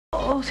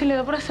O si le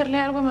da por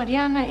hacerle algo a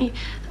Mariana y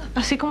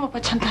así como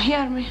para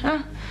chantajearme,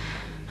 ¿ah?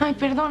 Ay,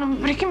 perdóname,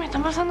 pero es que me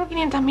están pasando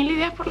 500.000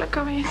 ideas por la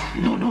cabeza.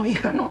 No,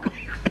 hija, no.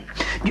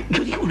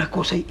 Yo digo una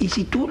cosa, y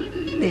si tú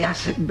le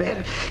haces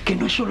ver que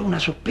no es solo una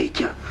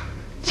sospecha,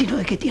 sino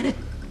de que tienes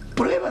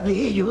pruebas de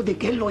ello, de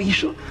que él lo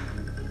hizo,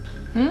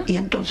 y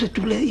entonces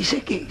tú le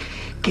dices que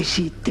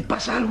si te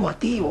pasa algo a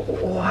ti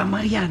o a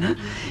Mariana,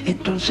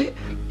 entonces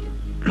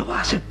lo vas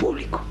a hacer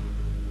público.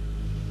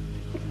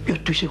 Yo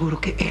estoy seguro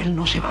que él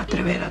no se va a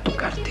atrever a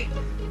tocarte.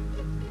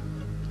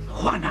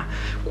 Juana,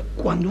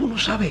 cuando uno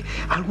sabe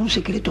algún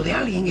secreto de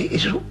alguien,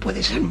 eso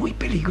puede ser muy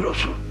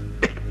peligroso.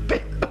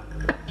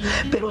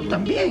 Pero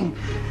también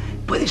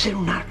puede ser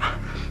un arma.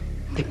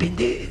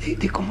 Depende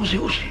de cómo se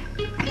use.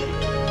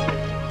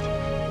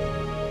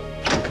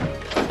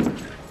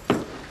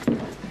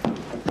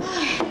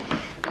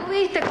 ¿Tú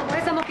viste cómo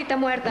esa mosquita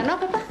muerta, no,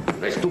 papá?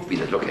 Una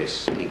estúpida es lo que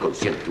es, un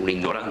inconsciente, un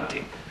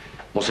ignorante.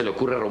 ¿Cómo se le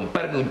ocurre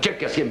romperme un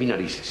cheque así en mis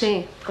narices?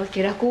 Sí,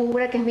 cualquiera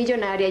jura que es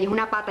millonaria y es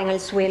una pata en el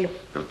suelo.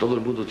 Pero todo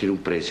el mundo tiene un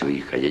precio,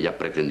 hija, y ella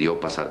pretendió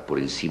pasar por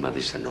encima de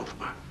esa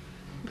norma.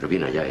 Pero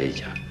bien allá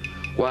ella.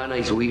 Juana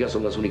y su hija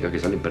son las únicas que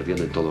salen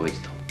perdiendo en todo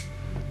esto.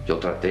 Yo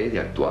traté de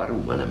actuar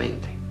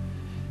humanamente.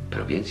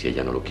 Pero bien, si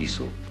ella no lo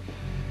quiso,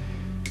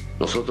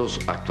 nosotros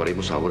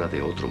actuaremos ahora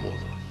de otro modo.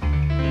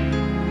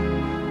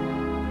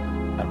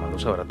 Armando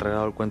se habrá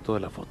tragado el cuento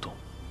de la foto.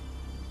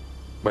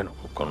 Bueno,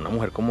 con una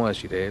mujer como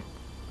deciré,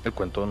 el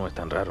cuento no es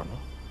tan raro, ¿no?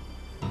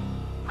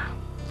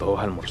 Todos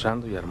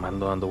almorzando y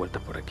Armando dando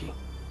vueltas por aquí.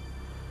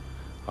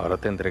 Ahora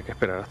tendré que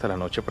esperar hasta la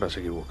noche para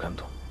seguir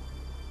buscando.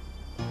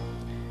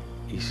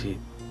 ¿Y si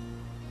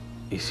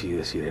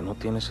Desiree no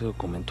tiene ese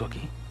documento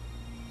aquí?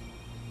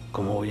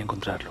 ¿Cómo voy a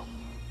encontrarlo?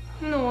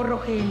 No,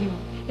 Rogelio,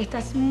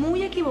 estás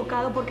muy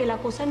equivocado porque la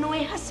cosa no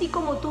es así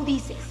como tú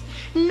dices.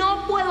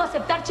 No puedo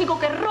aceptar, chico,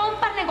 que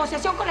rompas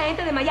negociación con la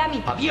gente de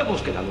Miami.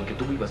 Habíamos quedado en que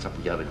tú me ibas a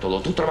apoyar en todo.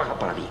 Tú trabajas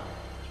para mí.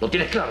 ¿Lo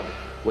tienes claro?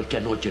 ¿O es que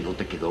anoche no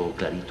te quedó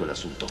clarito el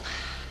asunto?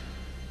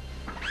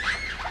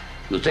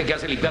 ¿Y usted qué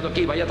hace limpiando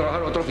aquí? Vaya a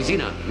trabajar en otra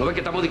oficina. ¿No ve que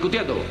estamos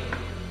discutiendo?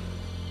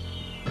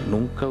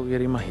 Nunca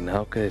hubiera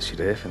imaginado que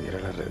Desiree defendiera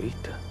la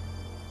revista.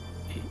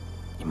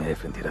 Y me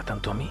defendiera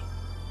tanto a mí.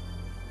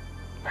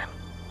 Bueno.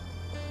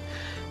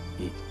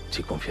 Y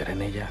si confiara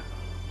en ella,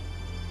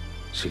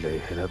 si le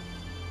dijera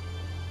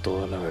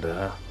toda la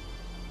verdad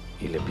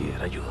y le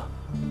pidiera ayuda.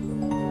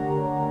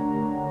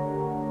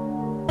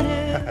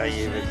 Ay,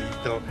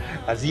 Evelito,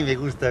 así me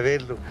gusta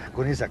verlo,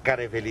 con esa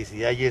cara de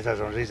felicidad y esa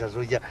sonrisa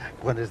suya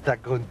cuando está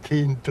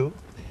contento.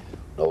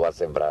 No va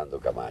sembrando,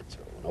 Camacho,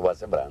 no va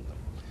sembrando.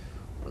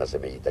 Una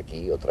semillita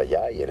aquí, otra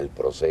allá, y en el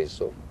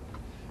proceso,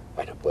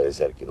 bueno, puede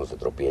ser que uno se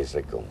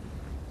tropiece con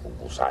un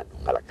gusano,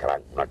 un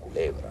alacrán, una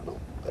culebra, ¿no?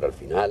 Pero al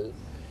final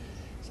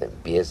se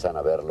empiezan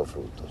a ver los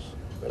frutos,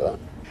 ¿verdad?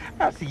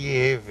 Así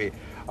es, jefe,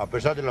 a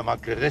pesar de la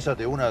macrereza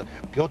de una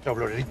que otra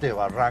florerita de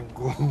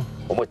barranco.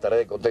 ¿Cómo estaré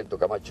de contento,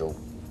 Camacho?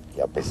 Y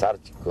a pesar,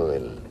 chico,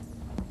 del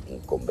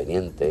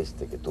inconveniente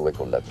este que tuve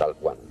con la tal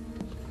Juana,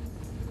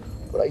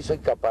 por ahí soy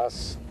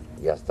capaz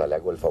y hasta le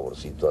hago el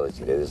favorcito a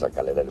Desiree de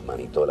sacarle al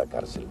hermanito de la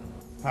cárcel.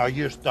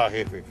 Ahí está,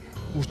 jefe.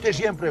 Usted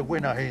siempre es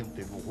buena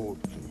gente, mejor.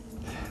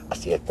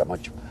 Así es,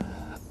 Camacho.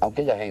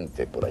 Aunque haya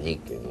gente por allí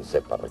que no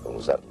sepa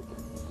reconocerlo.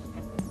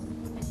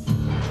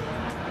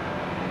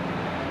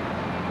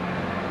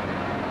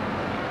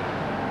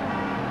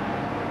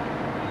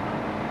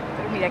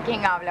 Pero mira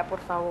quién habla, por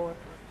favor.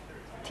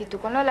 Si tú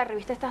con lo de la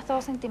revista estás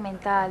todo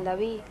sentimental,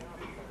 David.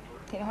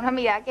 Tienes una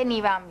mirada que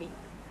ni Bambi.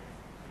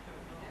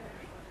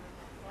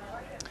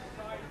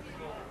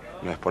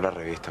 No es por la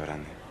revista,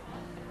 Brandy.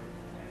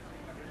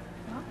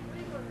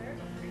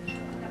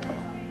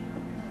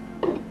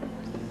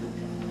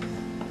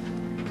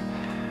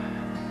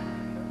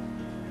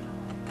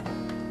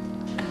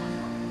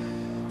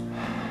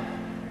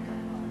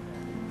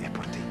 Es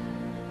por ti.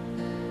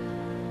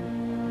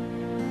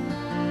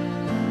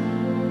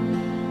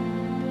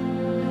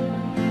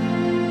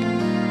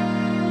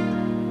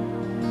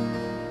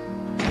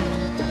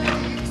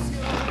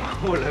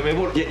 Hola, mi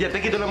amor. Ya te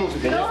quito la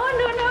música. No,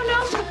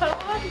 por favor,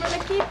 no la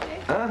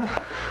quites. Ah.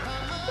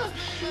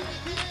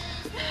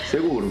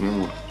 Seguro, mi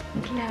amor.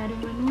 Claro,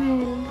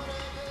 Manuel.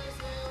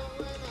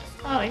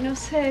 Ay, no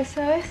sé,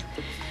 ¿sabes?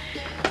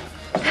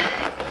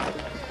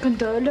 Con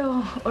todo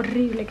lo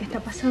horrible que está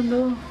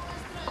pasando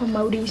con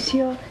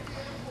Mauricio,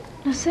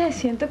 no sé,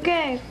 siento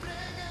que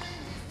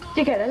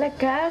llegar a la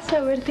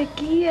casa, verte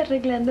aquí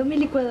arreglando mi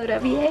licuadora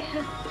vieja,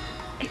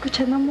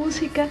 escuchando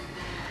música,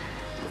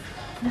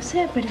 no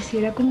sé,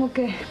 pareciera como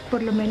que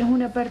por lo menos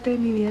una parte de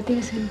mi vida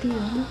tiene sentido,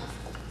 ¿no?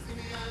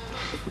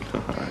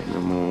 Ay, mi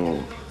amor.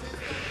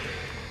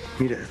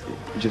 Mira,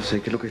 yo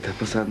sé que lo que estás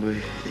pasando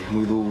es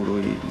muy duro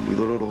y muy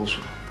doloroso,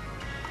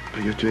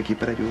 pero yo estoy aquí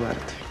para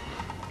ayudarte.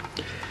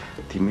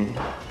 Dime,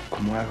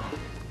 ¿cómo hago?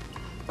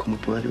 ¿Cómo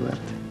puedo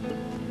ayudarte?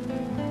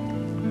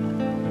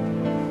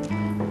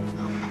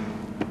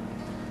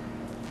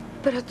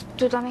 Pero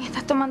tú también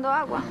estás tomando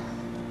agua.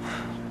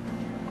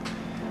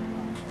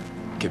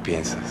 ¿Qué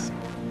piensas?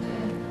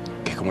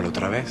 ¿Que es como la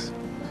otra vez?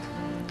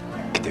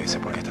 te besé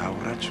porque estaba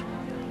borracho.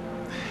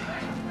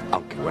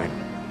 Aunque bueno,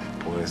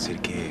 puedo decir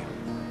que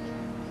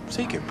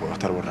sí, que puedo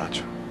estar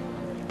borracho.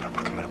 Pero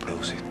 ¿por qué me lo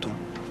produces tú?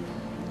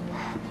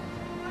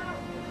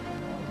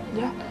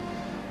 ¿Yo?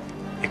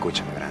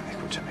 Escúchame, Grande,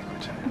 escúchame.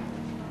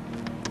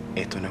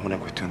 Esto no es una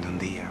cuestión de un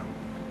día.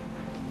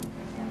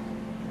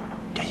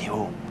 Ya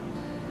llevo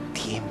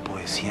tiempo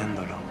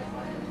deseándolo.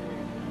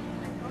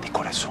 De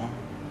corazón.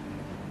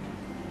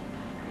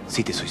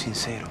 Si te soy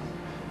sincero,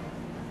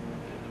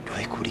 yo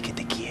descubrí que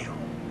te quiero.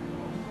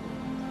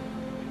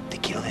 Te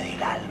quiero desde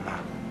el alma.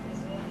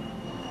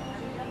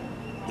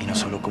 Y no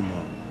solo como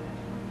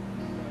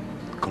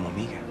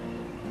amiga,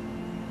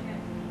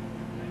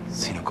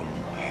 sino como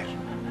mujer.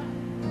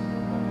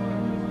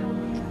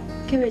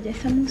 Qué bella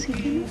esa música,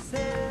 ¿no?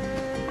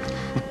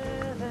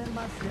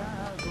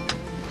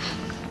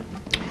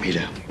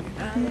 Mira.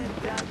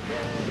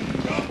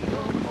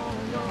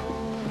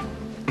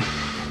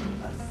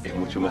 Es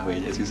mucho más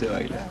bella si se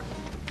baila.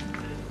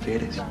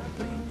 ¿Quieres?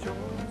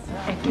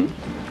 ¿Aquí?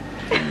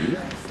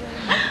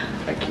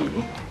 Aquí.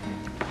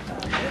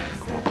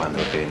 Como cuando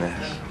apenas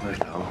nos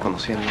estábamos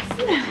conociendo.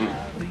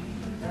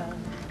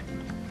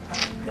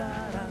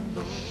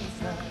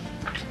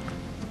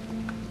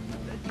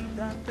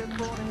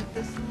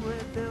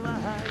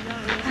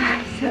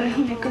 Ay, ¿sabes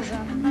una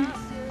cosa, mamá?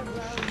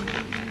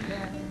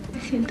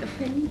 Me siento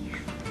feliz.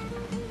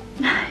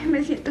 Ay,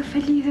 me siento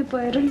feliz de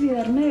poder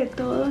olvidarme de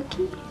todo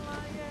aquí,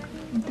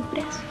 en tus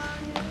brazos.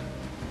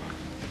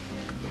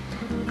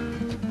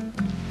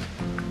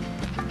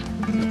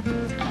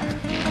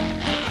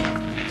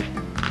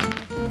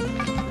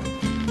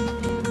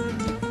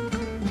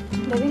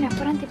 David, no es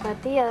por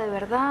antipatía, de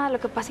verdad. Lo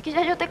que pasa es que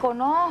ya yo te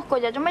conozco,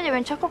 ya yo me llevé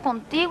un chasco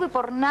contigo y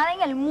por nada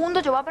en el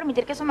mundo yo voy a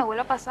permitir que eso me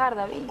vuelva a pasar,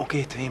 David. Ok,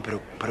 está bien,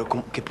 pero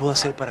 ¿qué puedo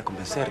hacer para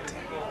convencerte?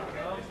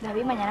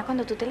 David, mañana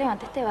cuando tú te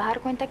levantes te vas a dar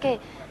cuenta que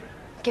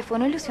fue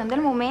una ilusión del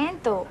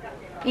momento.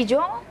 Y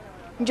yo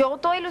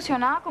estoy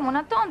ilusionada como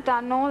una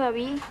tonta, ¿no,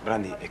 David?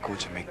 Brandy,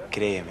 escúchame,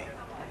 créeme,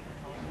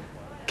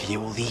 que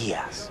llevo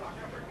días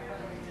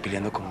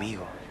peleando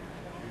conmigo.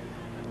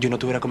 Yo no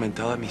te hubiera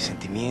comentado de mis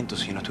sentimientos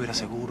si yo no estuviera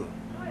seguro.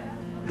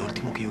 Lo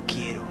último que yo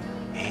quiero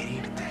es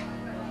herirte.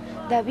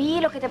 David,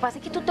 lo que te pasa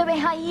es que tú te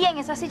ves ahí en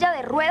esa silla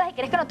de ruedas y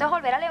crees que no te vas a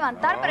volver a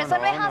levantar, pero eso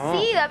no es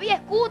así, David,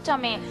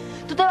 escúchame.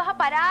 Tú te vas a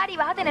parar y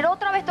vas a tener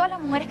otra vez todas las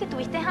mujeres que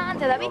tuviste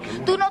antes, David.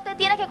 Tú no te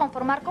tienes que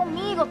conformar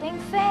conmigo, ten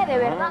fe, de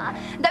verdad.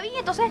 David,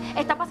 entonces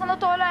está pasando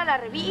todo lo de la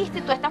revista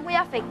y tú estás muy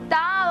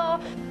afectado,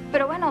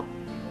 pero bueno,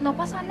 no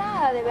pasa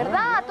nada, de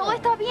verdad, todo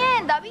está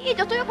bien, David.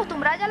 Yo estoy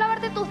acostumbrada ya a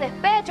lavarte tus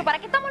despechos. ¿Para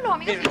qué estamos los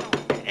amigos?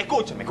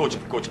 Escúchame,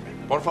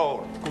 por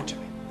favor,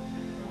 escúchame.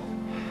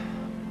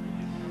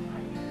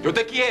 Yo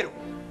te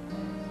quiero.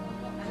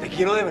 Te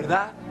quiero de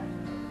verdad,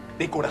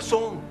 de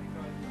corazón.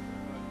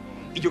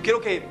 Y yo quiero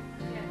que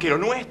lo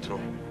nuestro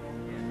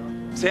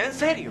sea en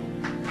serio.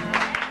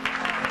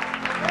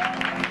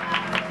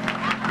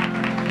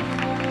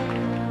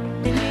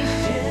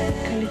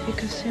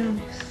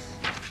 Calificaciones.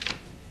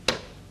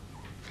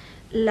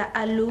 La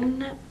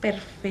alumna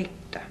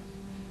perfecta.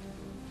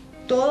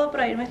 Todo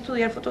para irme a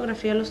estudiar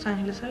fotografía a Los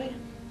Ángeles, ¿sabía?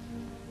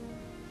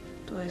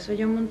 Todo eso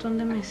ya un montón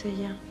de meses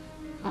ya.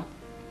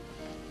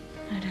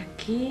 Ahora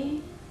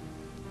aquí,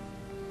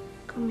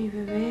 con mi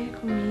bebé,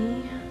 con mi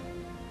hija.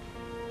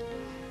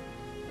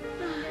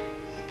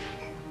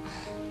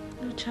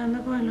 Ay,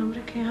 luchando con el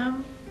hombre que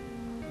amo.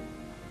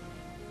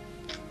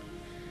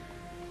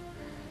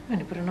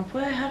 Bueno, pero no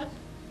puedo dejar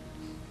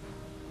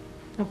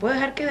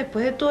que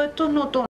después de todo esto no